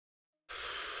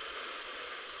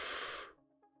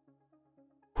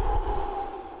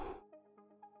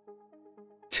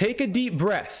take a deep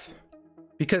breath,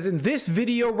 because in this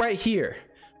video right here,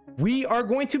 we are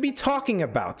going to be talking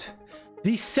about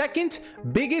the second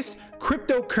biggest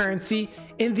cryptocurrency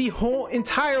in the whole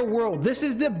entire world. This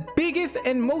is the biggest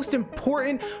and most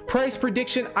important price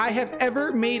prediction I have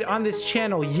ever made on this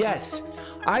channel. Yes,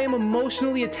 I am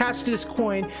emotionally attached to this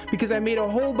coin because I made a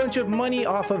whole bunch of money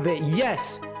off of it.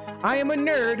 Yes, I am a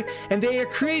nerd, and they are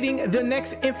creating the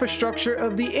next infrastructure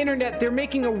of the internet. They're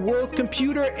making a world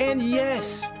computer, and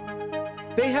yes,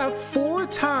 they have 4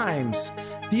 times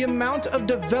the amount of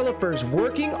developers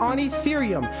working on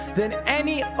Ethereum than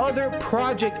any other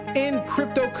project in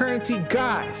cryptocurrency.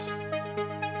 Guys,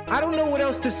 I don't know what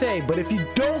else to say, but if you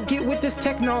don't get with this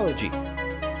technology,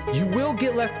 you will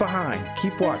get left behind.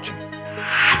 Keep watching.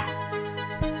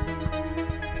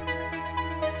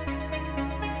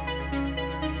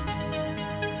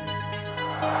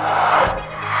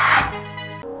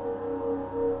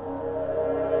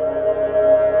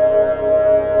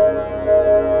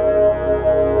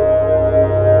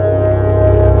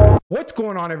 What's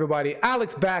going on, everybody?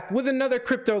 Alex back with another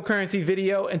cryptocurrency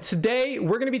video, and today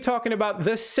we're going to be talking about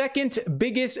the second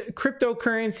biggest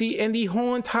cryptocurrency in the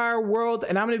whole entire world,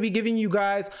 and I'm going to be giving you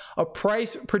guys a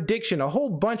price prediction, a whole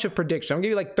bunch of predictions. I'm going to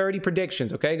give you like 30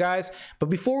 predictions, okay guys? But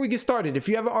before we get started, if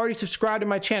you haven't already subscribed to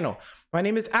my channel, my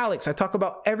name is Alex. I talk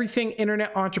about everything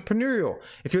internet entrepreneurial.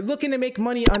 If you're looking to make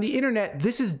money on the internet,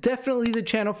 this is definitely the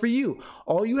channel for you.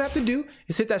 All you have to do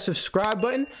is hit that subscribe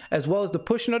button as well as the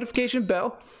push notification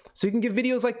bell, so you can get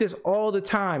videos like this all the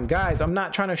time. Guys, I'm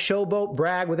not trying to showboat,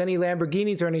 brag with any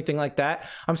Lamborghinis or anything like that.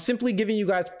 I'm simply giving you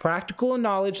guys practical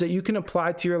knowledge that you can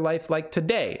apply to your life like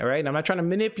today, all right? And I'm not trying to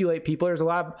manipulate people. There's a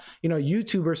lot of,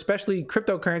 YouTubers, especially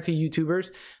cryptocurrency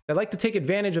YouTubers, that like to take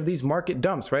advantage of these market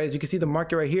dumps, right? As you can see, the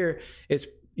market right here is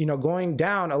going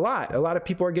down a lot. A lot of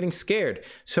people are getting scared.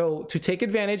 So to take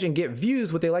advantage and get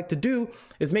views, what they like to do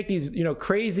is make these,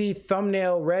 crazy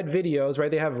thumbnail red videos,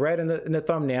 right? They have red in the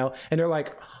thumbnail, and they're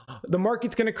like, the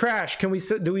market's going to crash. Do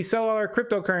we sell all our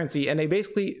cryptocurrency? And they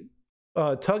basically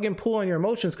tug and pull on your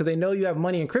emotions because they know you have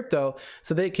money in crypto,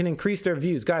 so they can increase their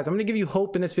views. Guys, I'm going to give you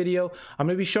hope in this video. I'm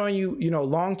going to be showing you,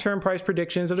 long-term price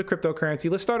predictions of the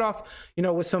cryptocurrency. Let's start off,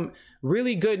 with some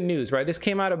really good news, right? This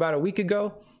came out about a week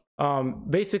ago.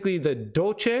 Basically the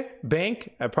Deutsche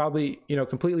Bank, I probably,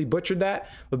 completely butchered that,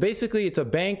 but basically it's a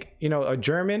bank, a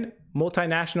German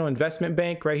multinational investment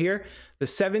bank right here, the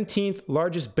 17th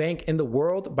largest bank in the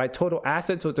world by total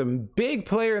assets. So it's a big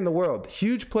player in the world,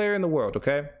 huge player in the world.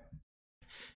 Okay.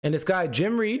 And this guy,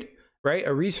 Jim Reed, right,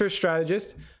 a research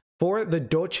strategist for the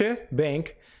Deutsche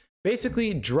Bank,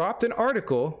 basically dropped an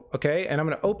article, okay? And I'm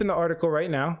going to open the article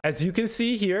right now. As you can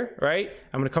see here, right?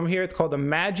 I'm going to come here. It's called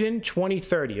Imagine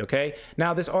 2030, okay?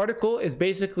 Now, this article is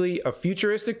basically a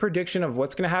futuristic prediction of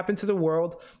what's going to happen to the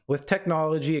world with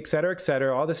technology, et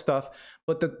cetera, all this stuff.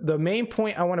 But the main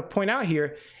point I want to point out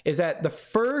here is that the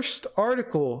first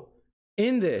article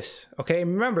in this, okay?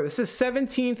 Remember, this is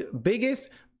 17th biggest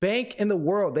bank in the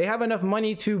world. They have enough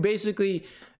money to basically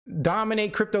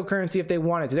dominate cryptocurrency if they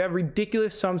wanted to. They have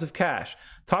ridiculous sums of cash.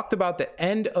 Talked about the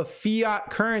end of fiat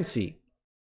currency.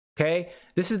 Okay,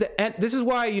 this is the end. This is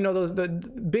why the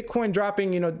Bitcoin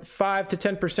dropping 5 to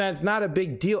 10% is not a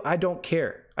big deal. I don't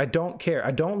care. I don't care.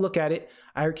 I don't look at it.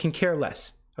 I can care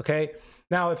less. Okay.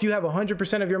 Now, if you have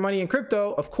 100% of your money in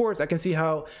crypto, of course I can see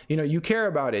how you care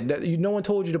about it. No one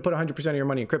told you to put 100% of your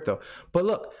money in crypto. But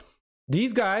look,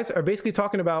 these guys are basically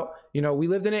talking about, we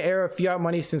lived in an era of fiat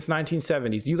money since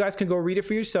 1970s. You guys can go read it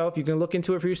for yourself. You can look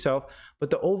into it for yourself. But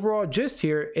the overall gist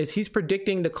here is he's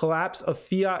predicting the collapse of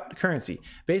fiat currency.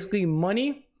 Basically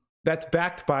money that's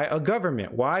backed by a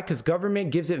government. Why? Because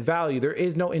government gives it value. There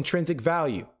is no intrinsic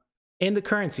value in the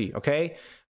currency, okay?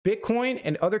 Bitcoin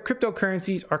and other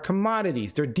cryptocurrencies are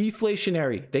commodities. They're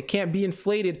deflationary. They can't be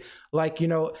inflated. Like,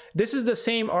 this is the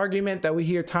same argument that we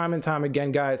hear time and time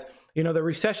again, guys. The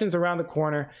recession's around the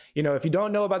corner. If you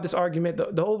don't know about this argument,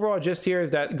 the overall gist here is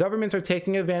that governments are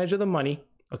taking advantage of the money,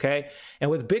 okay?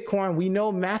 And with Bitcoin, we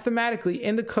know mathematically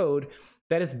in the code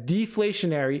that is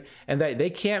deflationary and that they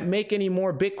can't make any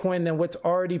more Bitcoin than what's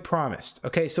already promised.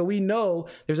 Okay, so we know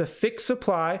there's a fixed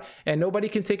supply and nobody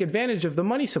can take advantage of the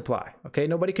money supply. Okay,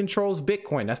 nobody controls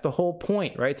Bitcoin. That's the whole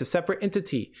point, right? It's a separate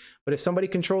entity. But if somebody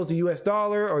controls the US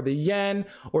dollar or the yen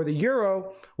or the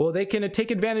euro, well, they can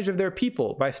take advantage of their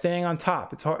people by staying on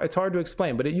top. It's hard to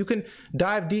explain, but you can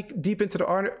dive deep into the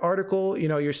article,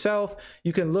 yourself.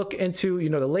 You can look into,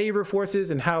 the labor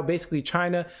forces and how basically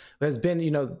China has been,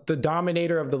 the dominator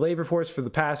of the labor force for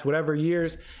the past whatever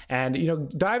years, and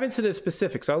dive into the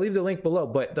specifics. I'll leave the link below,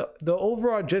 but the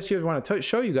overall gist here I want to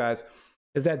show you guys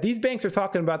is that these banks are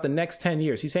talking about the next 10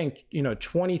 years. He's saying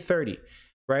 2030,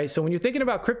 right? So when you're thinking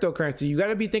about cryptocurrency, you got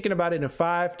to be thinking about it in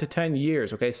 5 to 10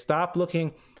 years, okay? Stop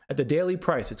looking at the daily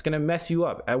price. It's going to mess you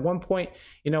up. At one point,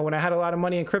 you know, when I had a lot of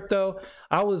money in crypto,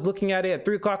 I was looking at it at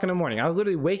 3 o'clock in the morning. I was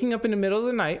literally waking up in the middle of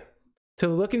the night to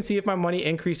look and see if my money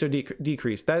increased or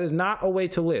decreased. That is not a way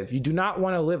to live. You do not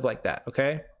want to live like that,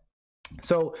 okay?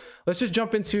 So let's just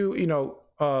jump into, you know,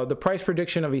 the price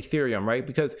prediction of Ethereum, right?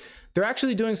 Because they're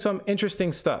actually doing some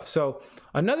interesting stuff. So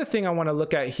another thing I want to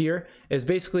look at here is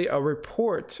basically a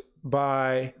report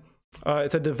by,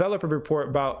 it's a developer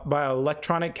report by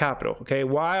Electronic Capital, okay?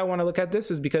 Why I want to look at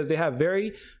this is because they have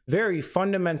very, very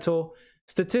fundamental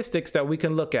statistics that we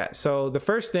can look at. So the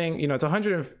first thing, you know, it's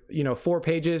 104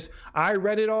 pages. I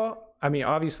read it all. I mean,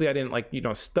 obviously I didn't, like, you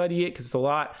know, study it because it's a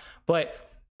lot, but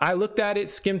I looked at it,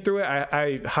 skimmed through it.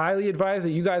 I highly advise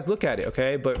that you guys look at it,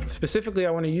 okay? But specifically,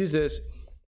 I want to use this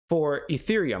for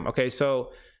Ethereum, okay?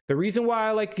 So the reason why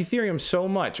I like Ethereum so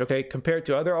much, okay, compared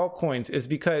to other altcoins is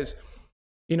because,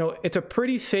 you know, it's a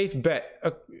pretty safe bet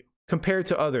compared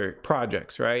to other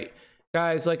projects, right?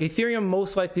 Guys, like Ethereum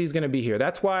most likely is going to be here.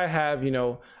 That's why I have, you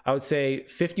know, I would say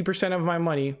 50% of my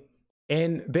money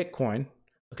in Bitcoin,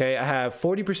 okay? I have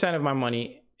 40% of my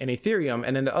money in Ethereum,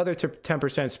 and then the other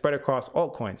 10% spread across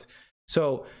altcoins.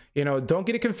 So, you know, don't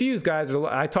get it confused, guys.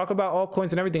 I talk about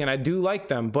altcoins and everything, and I do like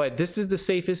them, but this is the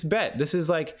safest bet. This is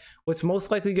like what's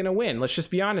most likely going to win. Let's just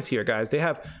be honest here, guys. They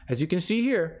have, as you can see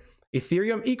here,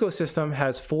 Ethereum ecosystem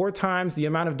has 4 times the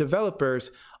amount of developers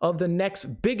of the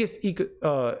next biggest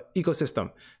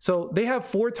ecosystem. So they have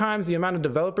 4 times the amount of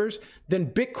developers than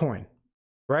Bitcoin,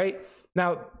 right?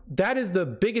 Now, that is the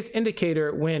biggest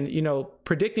indicator when, you know,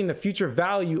 predicting the future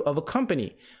value of a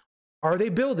company. Are they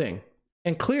building?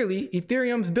 And clearly,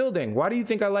 Ethereum's building. Why do you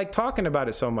think I like talking about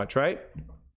it so much, right?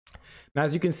 Now,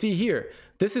 as you can see here,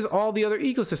 this is all the other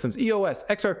ecosystems, EOS,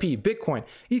 XRP, Bitcoin.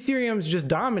 Ethereum's just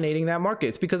dominating that market.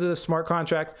 It's because of the smart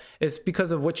contracts. It's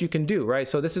because of what you can do, right?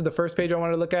 So this is the first page I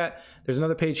wanted to look at. There's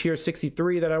another page here,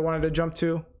 63, that I wanted to jump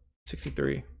to.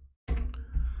 63.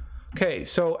 Okay,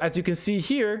 so as you can see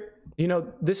here, you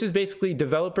know, this is basically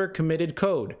developer committed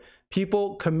code.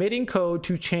 People committing code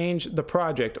to change the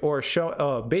project or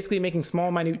show, basically making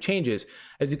small, minute changes.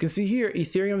 As you can see here,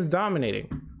 Ethereum is dominating,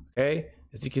 okay?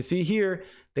 As you can see here,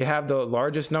 they have the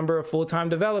largest number of full-time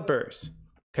developers,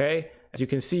 okay? As you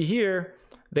can see here,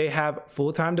 they have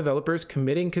full-time developers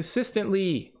committing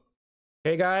consistently,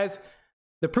 okay, guys?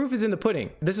 The proof is in the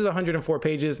pudding. This is 104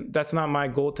 pages. That's not my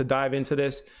goal to dive into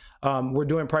this. We're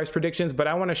doing price predictions, but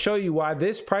I want to show you why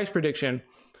this price prediction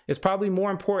is probably more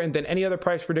important than any other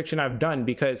price prediction I've done,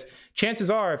 because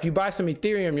chances are if you buy some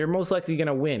Ethereum, you're most likely going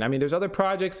to win. I mean, there's other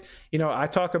projects, you know, I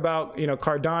talk about, you know,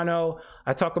 Cardano,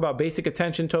 I talk about Basic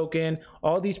Attention Token.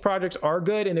 All these projects are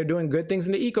good and they're doing good things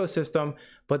in the ecosystem,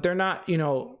 but they're not, you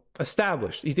know,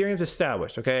 established. Ethereum's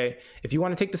established, okay? If you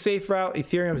want to take the safe route,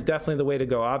 Ethereum is definitely the way to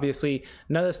go. Obviously,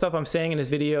 none of the stuff I'm saying in this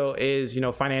video is, you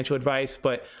know, financial advice,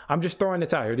 but I'm just throwing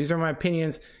this out here. These are my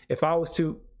opinions. If I was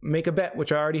to make a bet,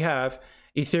 which I already have,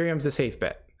 Ethereum's a safe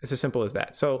bet. It's as simple as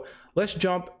that. So let's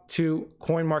jump to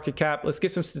CoinMarketCap. Let's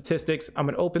get some statistics. I'm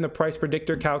going to open the price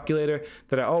predictor calculator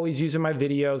that I always use in my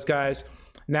videos, guys.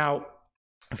 Now,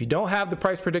 if you don't have the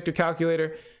price predictor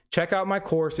calculator, check out my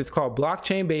course. It's called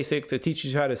Blockchain Basics. It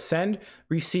teaches you how to send,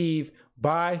 receive,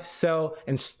 buy, sell,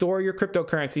 and store your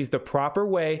cryptocurrencies the proper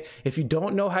way. If you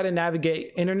don't know how to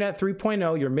navigate Internet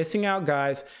 3.0, you're missing out,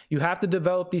 guys. You have to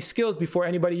develop these skills before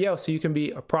anybody else so you can be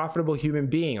a profitable human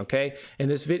being, okay? In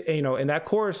this video, you know, in that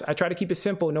course, I try to keep it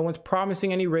simple. No one's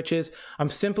promising any riches. I'm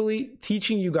simply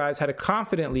teaching you guys how to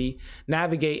confidently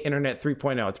navigate Internet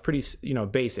 3.0. It's pretty, you know,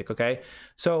 basic, okay?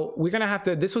 So we're gonna have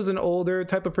to, this was an older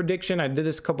type of prediction. I did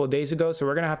this a couple of days ago, so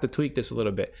we're gonna have to tweak this a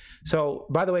little bit. So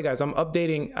by the way, guys, I'm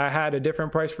updating, I had a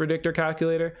different price predictor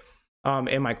calculator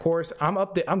in my course.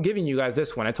 I'm giving you guys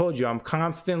this one. I told you I'm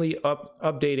constantly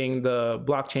updating the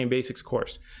Blockchain Basics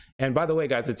course. And by the way,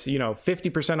 guys, it's, you know,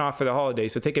 50% off for the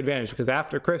holidays, so take advantage, because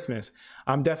after Christmas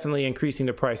I'm definitely increasing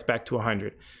the price back to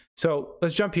 100. So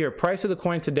let's jump here. Price of the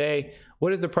coin today.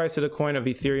 What is the price of the coin of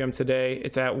Ethereum today?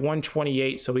 It's at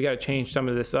 128, so we got to change some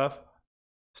of this stuff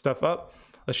up.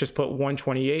 Let's just put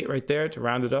 128 right there to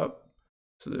round it up.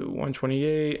 So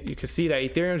 128, you can see that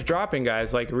Ethereum's dropping,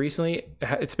 guys. Like recently,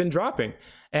 it's been dropping.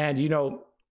 And, you know,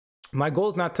 my goal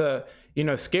is not to, you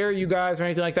know, scare you guys or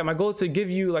anything like that. My goal is to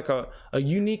give you like a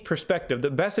unique perspective.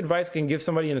 The best advice I can give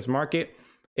somebody in this market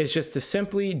is just to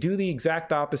simply do the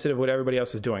exact opposite of what everybody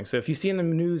else is doing. So if you see in the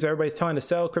news, everybody's telling to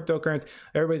sell cryptocurrency,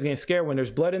 everybody's getting scared. When there's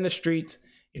blood in the streets,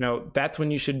 that's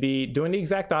when you should be doing the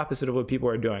exact opposite of what people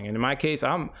are doing. And in my case,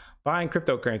 I'm buying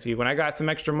cryptocurrency. When I got some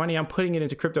extra money, I'm putting it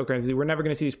into cryptocurrency. We're never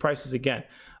going to see these prices again.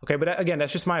 Okay, but again,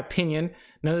 that's just my opinion.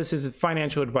 None of this is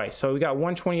financial advice. So we got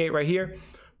 128 right here.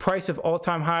 Price of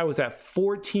all-time high was at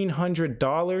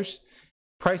 $1,400.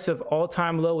 Price of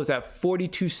all-time low was at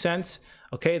 42 cents.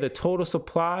 Okay, the total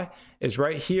supply is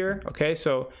right here. Okay,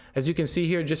 so as you can see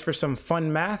here, just for some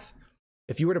fun math,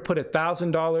 if you were to put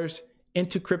 $1,000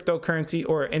 into cryptocurrency,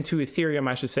 or into Ethereum,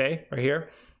 I should say, right here,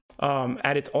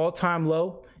 at its all-time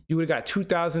low, you would have got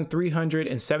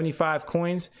 2,375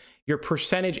 coins. Your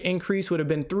percentage increase would have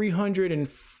been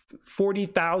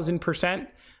 340,000%,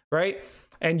 right?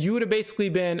 And you would have basically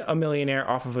been a millionaire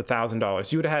off of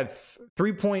 $1,000. You would have had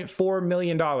 $3.4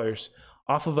 million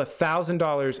off of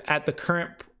 $1,000 at the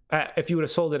current, if you would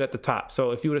have sold it at the top.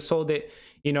 So if you would have sold it,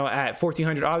 at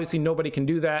 1,400, obviously nobody can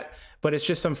do that, but it's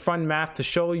just some fun math to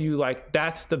show you, like,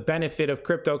 that's the benefit of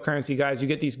cryptocurrency, guys. You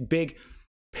get these big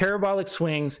parabolic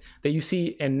swings that you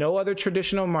see in no other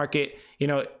traditional market.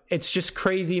 It's just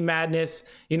crazy madness.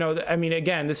 I mean,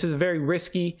 again, this is very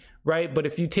risky, right? But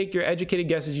if you take your educated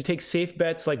guesses, you take safe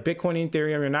bets like Bitcoin and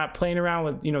Ethereum, you're not playing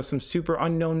around with, some super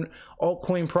unknown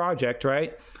altcoin project,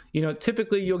 right?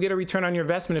 Typically you'll get a return on your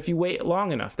investment if you wait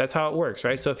long enough. That's how it works,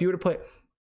 right? So if you were to put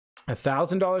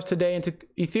 $1,000 today into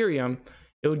Ethereum,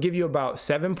 it would give you about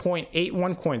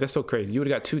 7.81 coins. That's so crazy. You would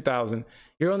have got 2,000.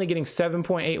 You're only getting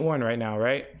 7.81 right now,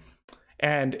 right?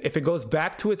 And if it goes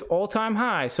back to its all-time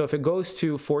high, so if it goes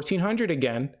to 1,400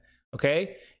 again,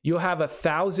 okay, you'll have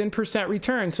 1,000%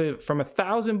 return. So from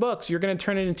 $1,000, you're going to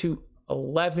turn it into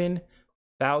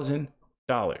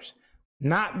 $11,000.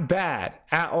 Not bad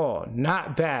at all.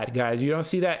 Not bad, guys. You don't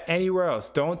see that anywhere else.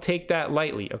 Don't take that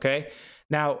lightly, okay?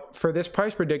 Now, for this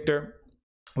price predictor,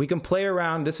 we can play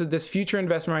around. This future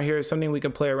investment right here is something we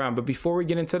can play around. But before we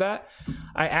get into that,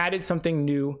 I added something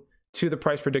new to the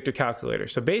price predictor calculator.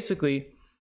 So basically,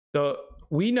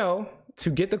 we know to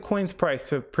get the coin's price,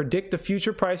 to predict the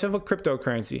future price of a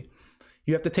cryptocurrency,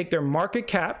 you have to take their market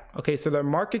cap. Okay, so their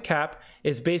market cap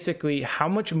is basically how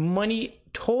much money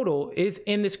total is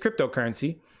in this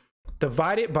cryptocurrency,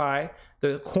 divided by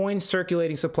the coin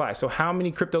circulating supply. So how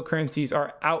many cryptocurrencies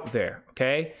are out there,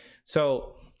 okay?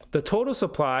 So the total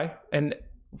supply, and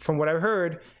from what I've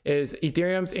heard, is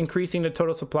Ethereum's increasing the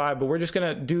total supply, but we're just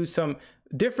gonna do some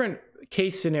different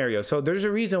case scenarios. So there's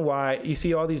a reason why you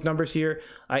see all these numbers here.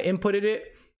 I inputted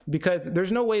it because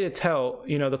there's no way to tell,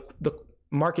 the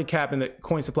market cap and the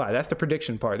coin supply. That's the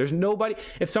prediction part. There's nobody,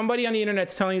 if somebody on the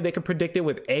internet's telling you they can predict it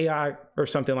with AI or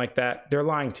something like that, they're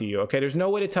lying to you, okay? There's no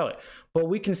way to tell it. But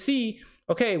we can see,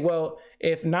 okay, well,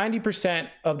 if 90%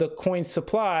 of the coin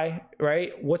supply,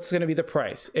 right, what's gonna be the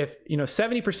price? If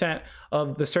 70%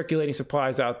 of the circulating supply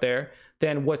is out there,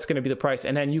 then what's gonna be the price?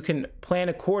 And then you can plan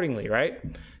accordingly, right?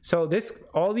 So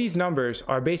all these numbers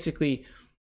are basically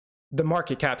the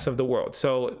market caps of the world.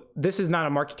 So this is not a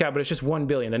market cap, but it's just 1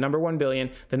 billion, the number 1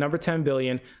 billion, the number 10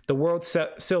 billion, the world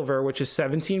silver, which is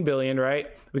 17 billion, right?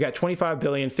 We got 25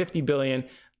 billion, 50 billion,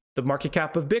 the market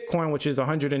cap of Bitcoin, which is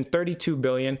 132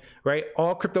 billion, right?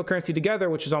 All cryptocurrency together,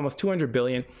 which is almost 200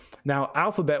 billion. Now,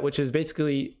 Alphabet, which is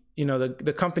basically,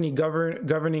 the company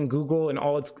governing Google and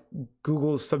all its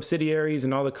Google's subsidiaries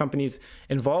and all the companies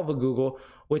involved with Google,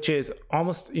 which is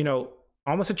almost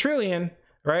a trillion,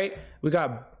 right? We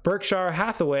got Berkshire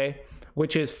Hathaway,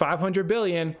 which is 500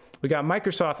 billion. We got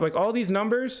Microsoft. Like, all these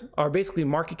numbers are basically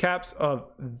market caps of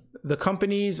the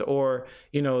companies, or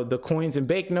the coins and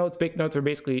banknotes. Banknotes are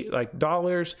basically like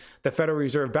dollars, the Federal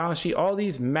Reserve balance sheet, all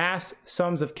these mass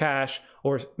sums of cash,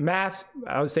 or mass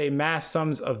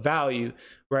sums of value,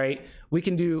 right? We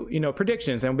can do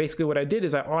predictions, and basically what I did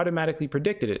is I automatically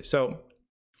predicted it. So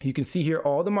you can see here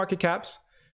all the market caps,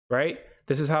 right?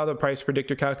 This is how the price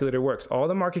predictor calculator works. All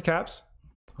the market caps,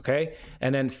 okay?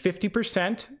 And then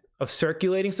 50% of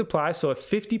circulating supply. So if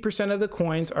 50% of the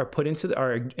coins are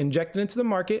injected into the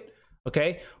market,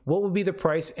 okay, what would be the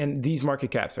price in these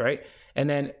market caps, right? And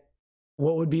then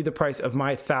what would be the price of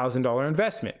my $1,000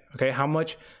 investment? Okay, how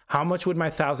much would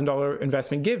my $1,000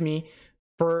 investment give me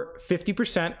for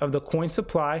 50% of the coin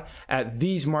supply at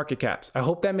these market caps? I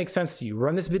hope that makes sense to you.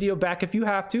 Run this video back if you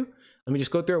have to. Let me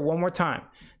just go through it one more time.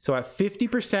 So at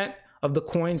 50% of the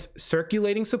coin's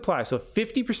circulating supply, so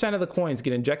 50% of the coins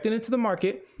get injected into the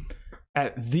market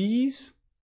at these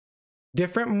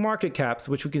different market caps,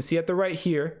 which we can see at the right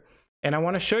here. And I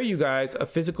want to show you guys a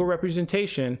physical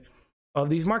representation of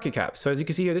these market caps. So as you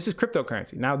can see here, this is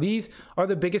cryptocurrency. Now, these are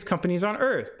the biggest companies on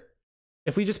earth.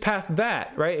 If we just pass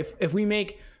that, right? If we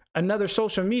make another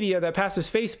social media that passes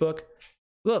Facebook,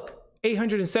 look,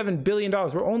 $807 billion.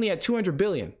 We're only at 200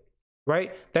 billion.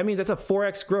 right? That means that's a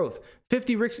 4x growth.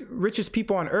 50 richest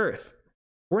people on earth.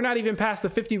 We're not even past the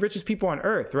 50 richest people on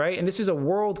earth, right? And this is a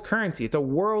world currency. It's a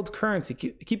world currency.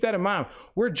 Keep that in mind.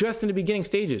 We're just in the beginning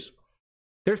stages.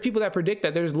 There's people that predict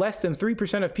that there's less than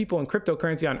 3% of people in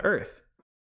cryptocurrency on earth.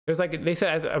 There's like, they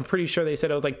said, I'm pretty sure they said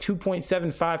it was like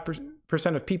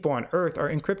 2.75% of people on earth are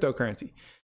in cryptocurrency.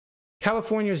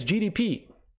 California's GDP,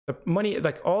 the money,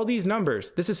 like all these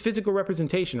numbers, this is physical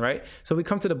representation, right? So we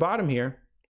come to the bottom here,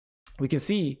 we can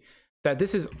see that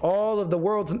this is all of the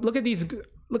world's, look at these,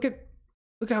 look at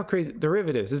how crazy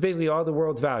derivatives. This is basically all the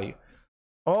world's value.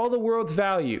 All the world's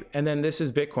value. And then this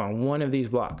is Bitcoin, one of these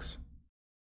blocks.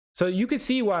 So you could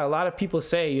see why a lot of people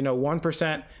say, you know,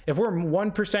 1%, if we're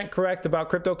 1% correct about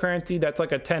cryptocurrency, that's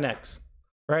like a 10x,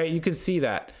 right? You can see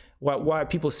that. Why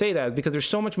people say that is because there's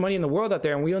so much money in the world out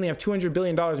there and we only have $200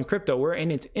 billion in crypto. We're in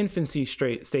its infancy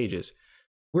stages.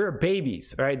 We're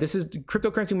babies, right? This is,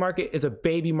 cryptocurrency market is a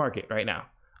baby market right now,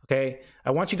 okay?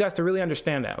 I want you guys to really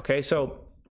understand that, okay? So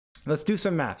let's do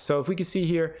some math. So if we can see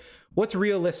here, what's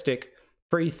realistic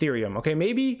for Ethereum, okay?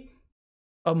 Maybe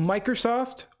a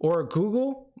Microsoft or a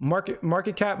Google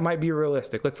market cap might be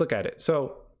realistic. Let's look at it.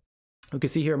 So we can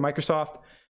see here, Microsoft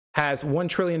has $1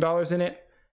 trillion in it.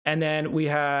 And then we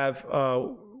have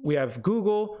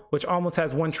Google, which almost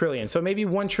has 1 trillion. So maybe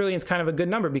 1 trillion is kind of a good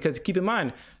number because keep in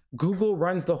mind, Google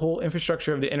runs the whole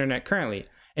infrastructure of the internet currently.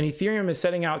 And Ethereum is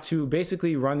setting out to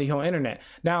basically run the whole internet.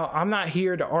 Now, I'm not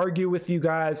here to argue with you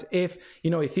guys if, you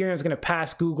know, Ethereum is going to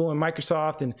pass Google and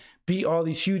Microsoft and beat all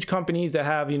these huge companies that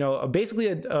have, you know, basically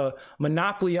a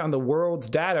monopoly on the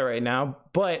world's data right now.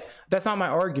 But that's not my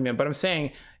argument. But I'm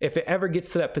saying if it ever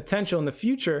gets to that potential in the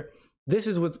future, this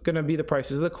is what's going to be the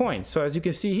prices of the coins. So as you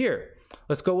can see here,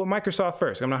 let's go with Microsoft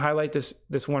first. I'm going to highlight this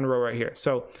one row right here.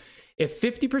 So if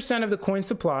 50% of the coin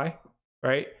supply,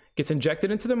 right, gets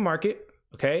injected into the market,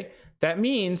 okay, that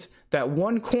means that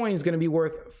one coin is going to be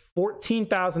worth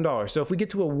 $14,000. So if we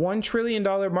get to a $1 trillion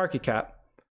market cap,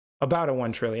 about a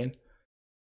 1 trillion,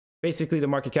 basically the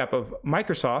market cap of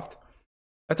Microsoft,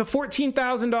 that's a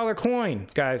 $14,000 coin,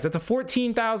 guys. That's a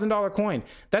 $14,000 coin.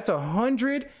 That's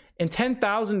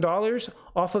 $110,000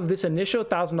 off of this initial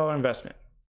 $1,000 investment.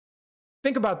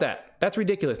 Think about that. That's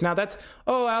ridiculous. Now that's,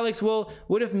 oh, Alex, well,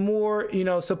 what if more, you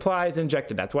know, supply is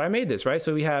injected? That's why I made this, right?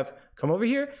 So we have, come over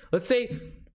here. Let's say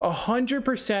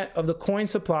 100% of the coin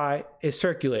supply is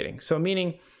circulating. So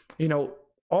meaning, you know,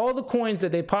 all the coins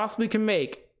that they possibly can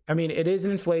make. I mean, it is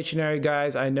inflationary,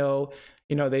 guys. I know,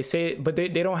 you know, they say, but they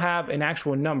don't have an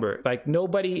actual number. Like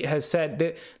nobody has said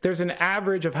that there's an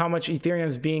average of how much Ethereum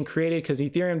is being created because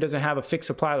Ethereum doesn't have a fixed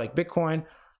supply like Bitcoin.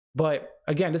 But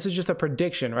again, this is just a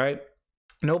prediction, right?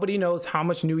 Nobody knows how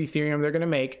much new Ethereum they're going to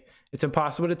make. It's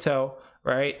impossible to tell,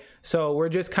 right? So we're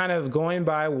just kind of going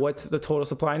by what's the total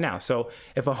supply now. So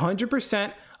if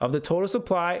 100% of the total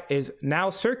supply is now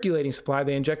circulating supply,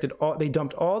 they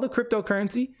dumped all the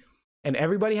cryptocurrency and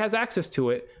everybody has access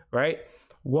to it, right?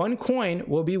 One coin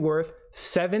will be worth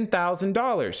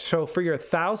 $7,000. So for your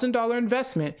 $1,000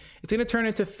 investment, it's going to turn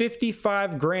into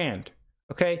 55 grand.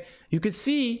 Okay. You could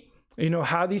see, you know,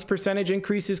 how these percentage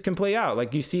increases can play out.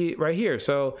 Like you see right here.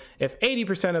 So if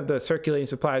 80% of the circulating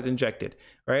supply is injected,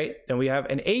 right, then we have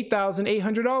an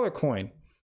 $8,800 coin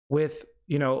with,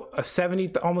 you know,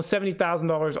 almost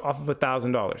 $70,000 off of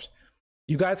 $1,000.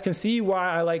 You guys can see why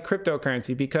I like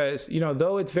cryptocurrency because, you know,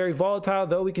 though it's very volatile,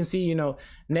 though we can see, you know,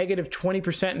 negative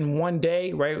 20% in one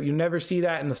day, right? You never see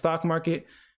that in the stock market.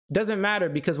 It doesn't matter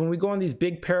because when we go on these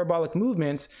big parabolic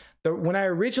movements, when I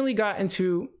originally got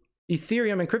into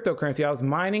Ethereum and cryptocurrency, I was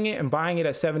mining it and buying it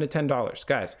at $7 to $10.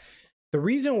 Guys, the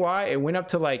reason why it went up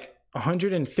to like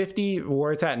 150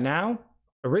 where it's at now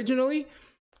originally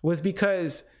was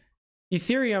because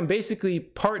Ethereum basically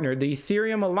partnered the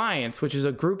Ethereum Alliance, which is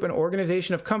a group and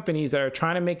organization of companies that are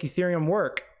trying to make Ethereum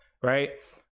work, right?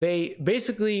 They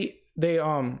basically, they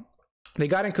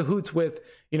got in cahoots with,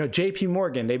 you know, JP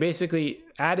Morgan. They basically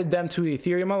added them to the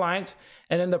Ethereum Alliance,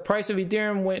 and then the price of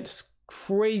Ethereum went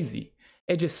crazy.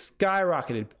 It just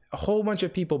skyrocketed. A whole bunch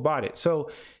of people bought it.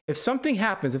 So if something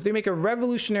happens, if they make a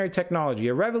revolutionary technology,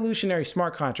 a revolutionary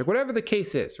smart contract, whatever the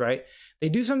case is, right? They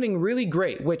do something really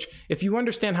great, which if you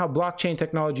understand how blockchain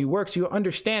technology works, you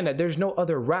understand that there's no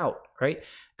other route, right?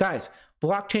 Guys,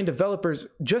 blockchain developers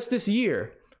just this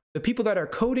year, the people that are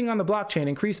coding on the blockchain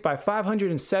increased by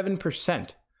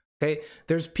 507%. Okay,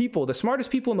 there's people, the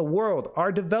smartest people in the world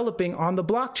are developing on the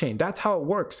blockchain. That's how it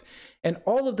works. And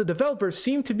all of the developers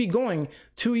seem to be going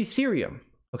to Ethereum.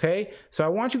 Okay, so I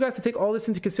want you guys to take all this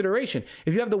into consideration.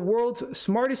 If you have the world's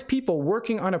smartest people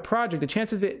working on a project, the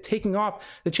chances of it taking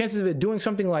off, the chances of it doing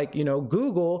something like, you know,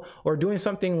 Google or doing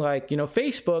something like, you know,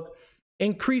 Facebook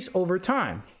increase over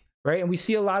time. right? And we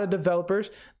see a lot of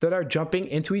developers that are jumping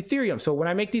into Ethereum. So when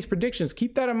I make these predictions,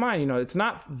 keep that in mind. You know, it's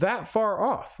not that far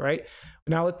off, right?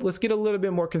 Now let's get a little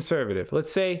bit more conservative.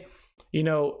 Let's say, you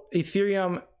know,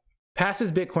 Ethereum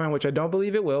passes Bitcoin, which I don't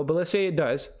believe it will, but let's say it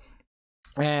does,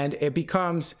 and it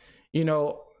becomes, you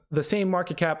know, the same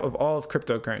market cap of all of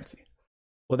cryptocurrency.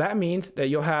 Well, that means that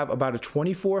you'll have about a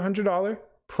 $2,400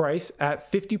 price at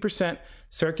 50%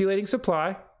 circulating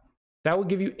supply. That will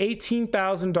give you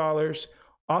 $18,000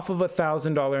 off of a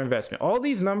 $1,000 investment. All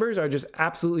these numbers are just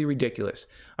absolutely ridiculous.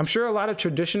 I'm sure a lot of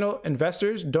traditional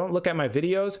investors don't look at my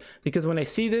videos because when they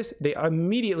see this, they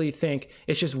immediately think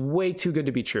it's just way too good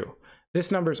to be true.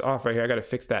 This number is off right here. I got to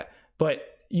fix that. But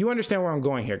you understand where I'm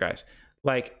going here, guys.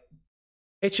 Like,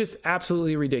 it's just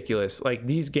absolutely ridiculous, like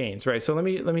these gains, right? So let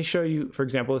me show you, for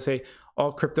example, let's say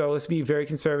all crypto, let's be very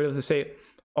conservative, let's say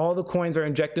all the coins are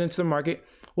injected into the market.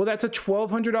 Well, that's a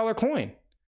 $1,200 coin.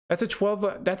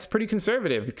 That's pretty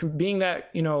conservative, being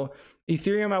that, you know,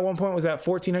 Ethereum at one point was at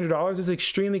 $1,400. Is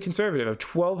extremely conservative. A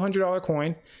 $1,200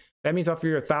 coin, that means off of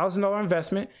your $1,000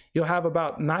 investment, you'll have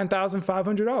about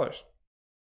 $9,500.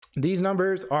 These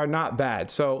numbers are not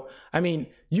bad. So, I mean,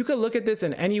 you could look at this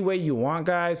in any way you want,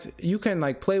 guys. You can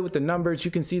like play with the numbers.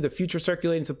 You can see the future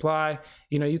circulating supply.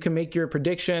 You know, you can make your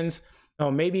predictions. Oh,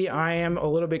 maybe I am a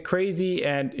little bit crazy.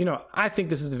 And, you know, I think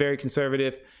this is very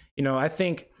conservative. You know, I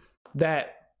think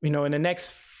that, you know, in the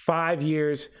next 5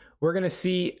 years, we're going to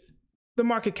see the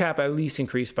market cap at least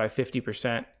increase by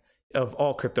 50% of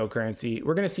all cryptocurrency.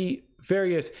 We're going to see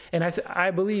various, and I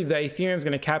believe that Ethereum is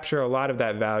going to capture a lot of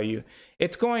that value.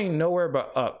 It's going nowhere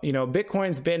but up. You know,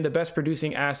 Bitcoin's been the best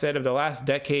producing asset of the last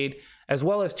decade, as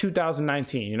well as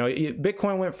 2019. You know,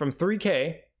 Bitcoin went from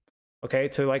 3K, okay,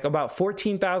 to like about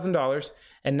 $14,000,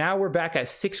 and now we're back at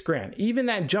 6 grand. Even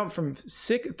that jump from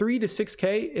 3 to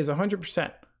 6K is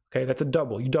 100%. Okay, that's a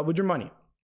double. You doubled your money.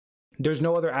 There's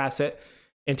no other asset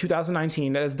in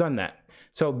 2019 that has done that.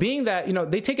 So being that, you know,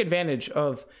 they take advantage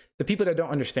of the people that don't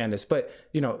understand this, but,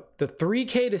 you know, the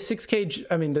 3K to 6K,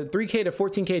 I mean, the 3K to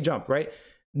 14K jump, right?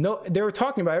 No, they were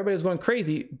talking about, everybody was going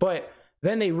crazy, but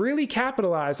then they really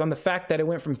capitalized on the fact that it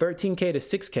went from 13K to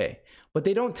 6K, but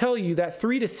they don't tell you that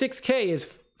 3 to 6K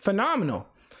is phenomenal.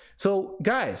 So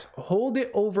guys, hold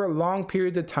it over long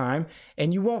periods of time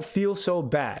and you won't feel so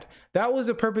bad. That was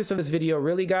the purpose of this video,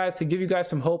 really, guys, to give you guys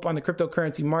some hope on the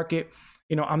cryptocurrency market.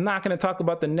 You know, I'm not going to talk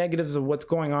about the negatives of what's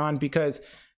going on because,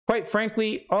 quite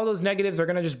frankly, all those negatives are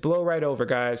going to just blow right over,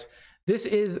 guys. This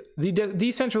is the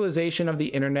decentralization of the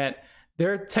internet.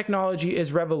 Their technology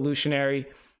is revolutionary.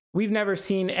 We've never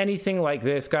seen anything like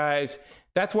this, guys.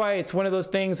 That's why it's one of those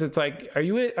things. It's like, are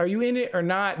you in it or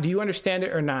not? Do you understand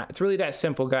it or not? It's really that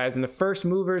simple, guys. And the first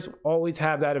movers always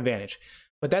have that advantage.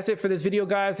 But that's it for this video,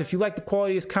 guys. If you like the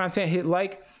quality of this content, hit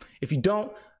like. If you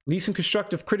don't, leave some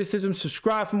constructive criticism,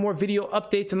 subscribe for more video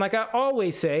updates. And like I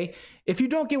always say, if you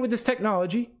don't get with this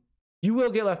technology, you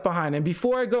will get left behind. And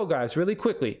before I go, guys, really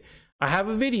quickly, I have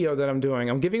a video that I'm doing.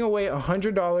 I'm giving away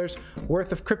 $100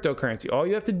 worth of cryptocurrency. All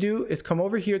you have to do is come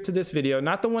over here to this video,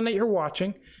 not the one that you're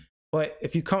watching. But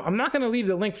if you come, I'm not going to leave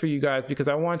the link for you guys because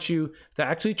I want you to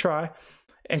actually try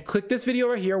and click this video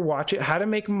right here. Watch it, how to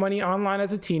make money online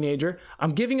as a teenager.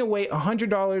 I'm giving away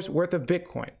 $100 worth of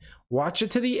Bitcoin. Watch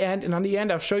it to the end. And on the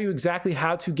end, I'll show you exactly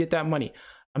how to get that money.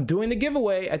 I'm doing the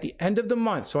giveaway at the end of the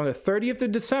month. So on the 30th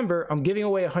of December, I'm giving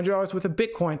away $100 worth of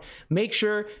Bitcoin. Make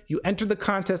sure you enter the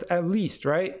contest at least,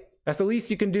 right? That's the least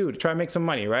you can do to try and make some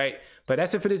money, right? But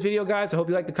that's it for this video, guys. I hope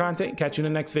you like the content. Catch you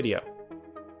in the next video.